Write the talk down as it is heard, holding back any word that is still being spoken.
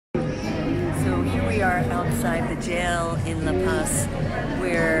outside the jail in La Paz,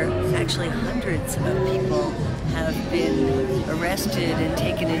 where actually hundreds of people have been arrested and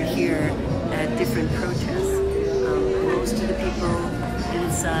taken in here at different protests. Most of the people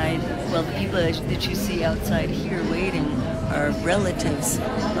inside, well, the people that you see outside here waiting are relatives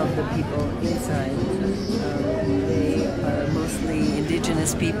of the people inside. They are mostly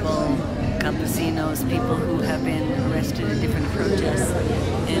indigenous people, campesinos, people who have been arrested in different protests,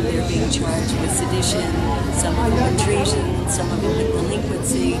 and they're being charged with sedition, some of them with treason, some of them with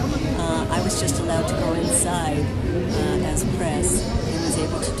delinquency. I was just allowed to go inside as press and was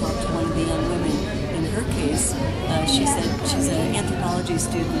able to talk to one of the young women. In her case, she said she's an anthropology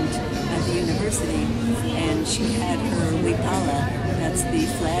student at the university, and she had her huipala, that's the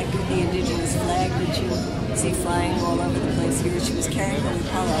flag, the indigenous flag that you see flying all over the place here. She was carrying her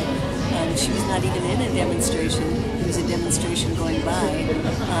huipala. She was not even in a demonstration. It was a demonstration going by,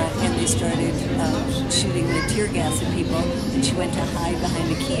 and they started shooting the tear gas at people, and she went to hide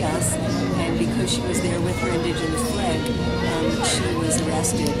behind a kiosk, and because she was there with her indigenous flag, she was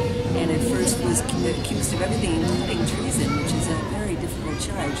arrested, and at first was accused of everything, including treason, which is a very difficult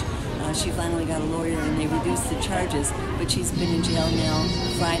charge. She finally got a lawyer and they reduced the charges, but she's been in jail now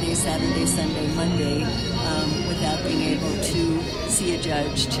Friday, Saturday, Sunday, Monday, without being able to see a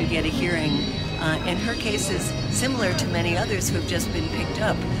judge to get a hearing. And her case is similar to many others who have just been picked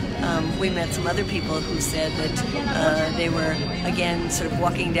up. We met some other people who said that they were, again, sort of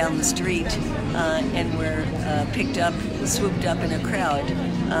walking down the street and were picked up, swooped up in a crowd.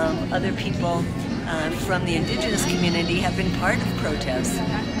 Other people from the indigenous community have been part of protests,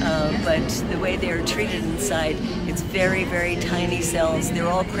 but the way they're treated inside, it's very, very tiny cells. They're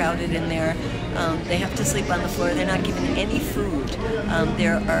all crowded in there. They have to sleep on the floor. They're not given any food.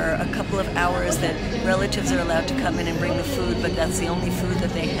 There are a couple of hours that relatives are allowed to come in and bring the food, but that's the only food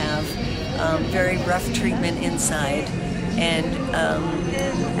that they have. Very rough treatment inside. And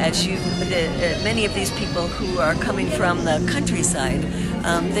many of these people who are coming from the countryside,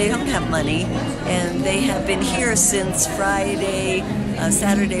 they don't have money, and they have been here since Friday,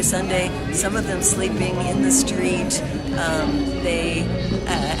 Saturday, Sunday, some of them sleeping in the street. They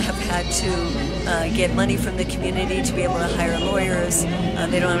have had to get money from the community to be able to hire lawyers.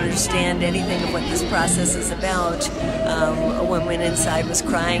 They don't understand anything of what this process is about. A woman inside was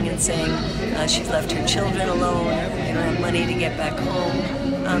crying and saying she's left her children alone. They don't have money to get back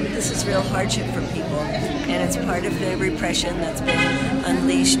home. This is real hardship for people, and it's part of the repression that's been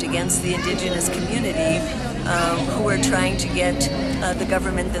unleashed against the indigenous community, who are trying to get the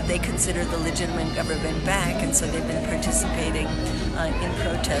government that they consider the legitimate government back, and so they've been participating in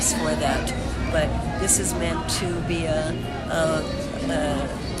protests for that. But this is meant to be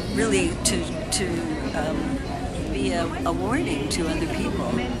really be a warning to other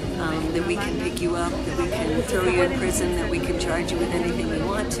people, that we can pick you up, that we can throw you in prison, that we can charge you with anything we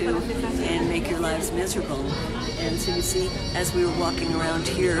want to, and make your lives miserable. And so you see, as we were walking around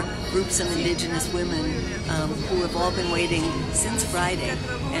here, groups of indigenous women who have all been waiting since Friday,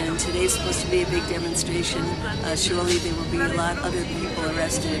 and today's supposed to be a big demonstration. Surely there will be a lot of other people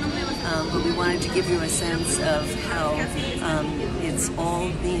arrested, but we wanted to give you a sense of how it's all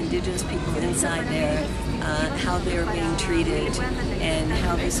the indigenous people inside there, how they're being treated, and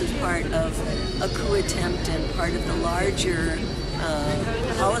how this is part of a coup attempt and part of the larger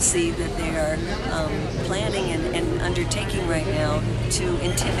policy that they are planning and undertaking right now to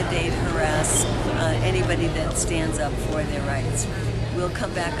intimidate, harass anybody that stands up for their rights. We'll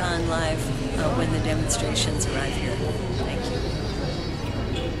come back on live when the demonstrations arrive here.